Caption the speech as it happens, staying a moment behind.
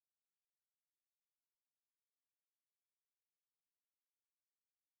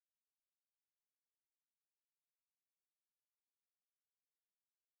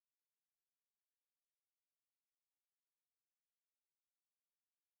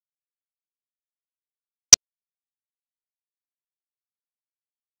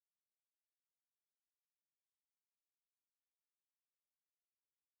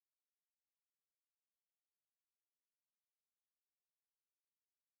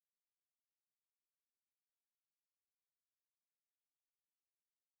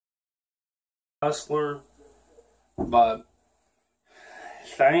rustler, but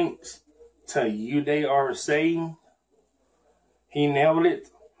thanks to UDRC, he nailed it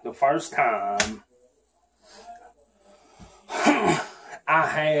the first time. I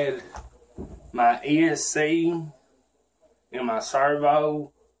had my ESC and my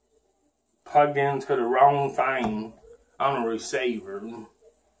servo plugged into the wrong thing on the receiver.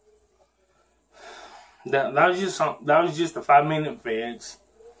 That was just a 5-minute fix.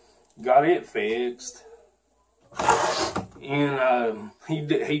 Got it fixed, and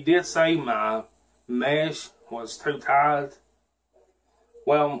he did say my mesh was too tight.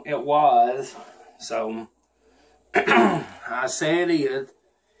 Well, it was, so I said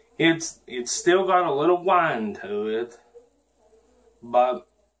it's still got a little wind to it, but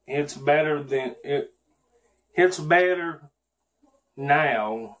it's better than it's better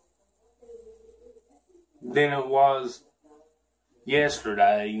now than it was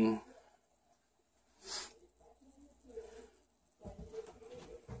yesterday.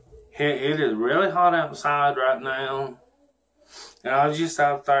 It is really hot outside right now, and I was just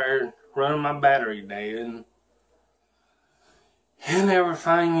out there running my battery dead and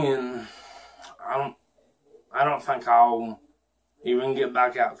everything, and I don't think I'll even get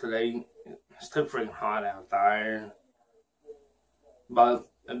back out today. It's too freaking hot out there. But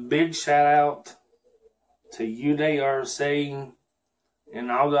a big shout out to UDRC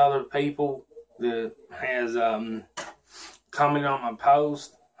and all the other people that has commented on my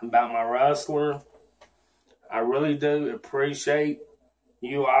post about my rustler. I really do appreciate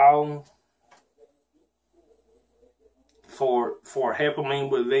you all for helping me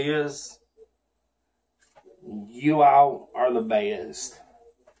with this. You all are the best.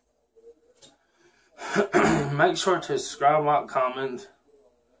 Make sure to subscribe, like, comment,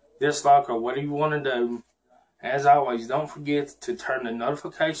 dislike, or whatever you want to do. As always, don't forget to turn the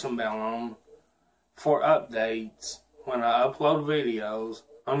notification bell on for updates when I upload videos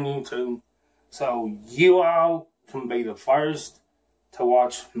on YouTube, so you all can be the first to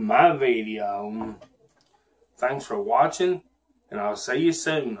watch my video. Thanks for watching, and I'll see you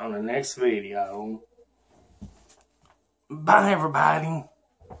soon on the next video. Bye, everybody.